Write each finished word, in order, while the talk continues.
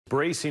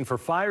bracing for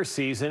fire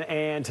season,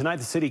 and tonight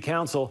the City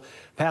Council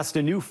passed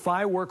a new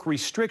firework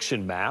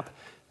restriction map.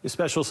 The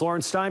Specialist Lauren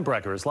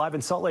Steinbrecher is live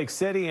in Salt Lake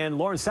City, and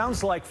Lauren,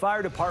 sounds like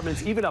fire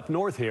departments, even up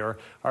north here,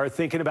 are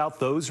thinking about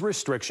those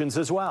restrictions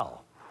as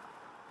well.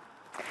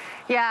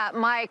 Yeah,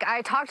 Mike,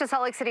 I talked to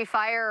Salt Lake City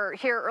Fire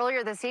here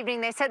earlier this evening.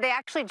 They said they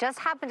actually just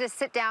happened to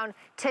sit down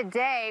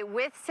today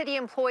with city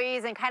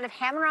employees and kind of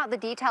hammer out the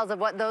details of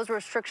what those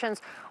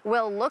restrictions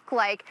will look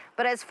like.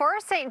 But as far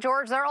as St.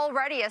 George, they're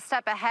already a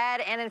step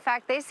ahead. And in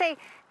fact, they say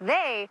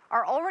they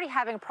are already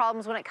having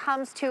problems when it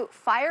comes to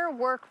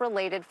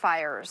firework-related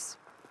fires.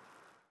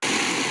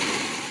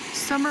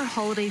 Summer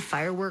holiday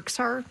fireworks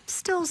are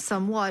still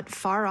somewhat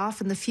far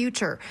off in the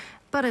future.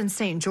 But in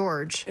St.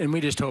 George, and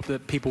we just hope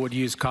that people would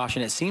use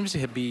caution. It seems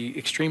to be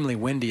extremely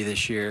windy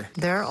this year.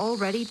 They're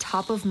already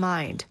top of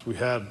mind. We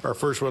had our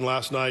first one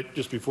last night,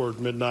 just before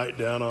midnight,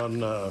 down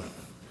on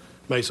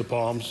Mesa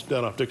Palms,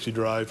 down off Dixie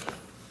Drive.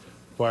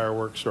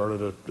 Fireworks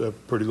started a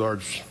pretty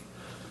large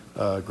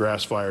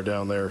grass fire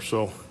down there.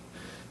 So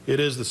it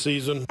is the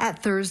season.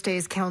 At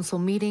Thursday's council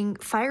meeting,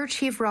 Fire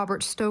Chief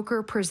Robert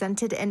Stoker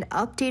presented an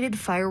updated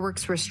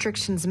fireworks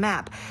restrictions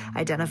map,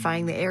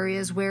 identifying the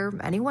areas where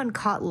anyone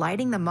caught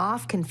lighting them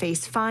off can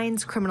face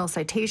fines, criminal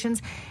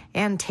citations,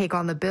 and take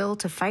on the bill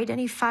to fight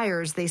any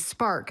fires they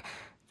spark.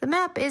 The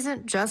map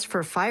isn't just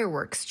for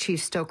fireworks,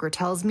 Chief Stoker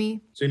tells me.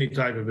 It's any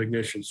type of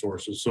ignition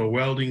sources. So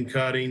welding,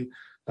 cutting.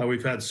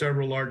 We've had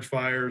several large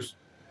fires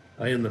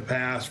in the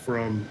past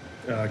from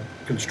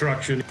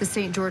construction. The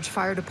St. George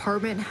Fire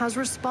Department has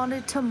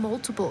responded to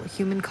multiple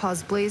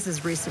human-caused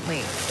blazes recently.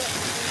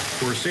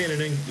 We're seeing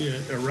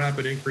a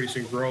rapid increase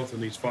in growth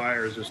in these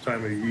fires this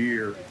time of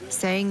year.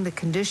 Saying the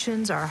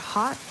conditions are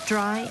hot,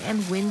 dry,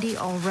 and windy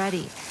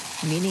already,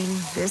 meaning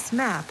this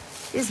map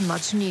is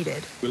much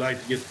needed. We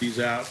like to get these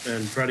out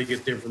and try to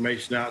get the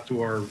information out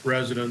to our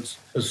residents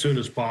as soon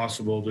as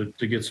possible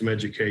to get some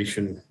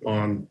education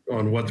on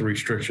what the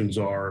restrictions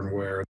are and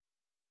where.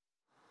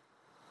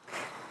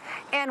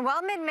 And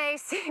while mid-May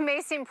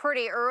may seem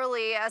pretty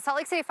early, Salt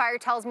Lake City Fire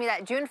tells me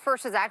that June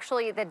 1st is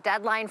actually the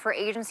deadline for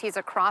agencies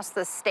across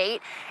the state,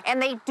 and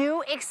they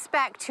do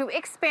expect to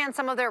expand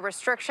some of their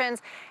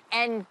restrictions,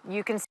 and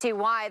you can see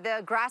why.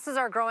 The grasses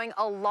are growing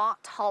a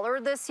lot taller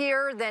this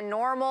year than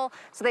normal,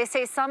 so they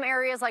say some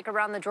areas like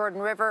around the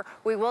Jordan River,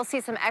 we will see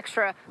some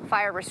extra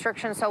fire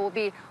restrictions, so we'll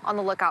be on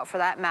the lookout for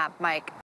that map, Mike.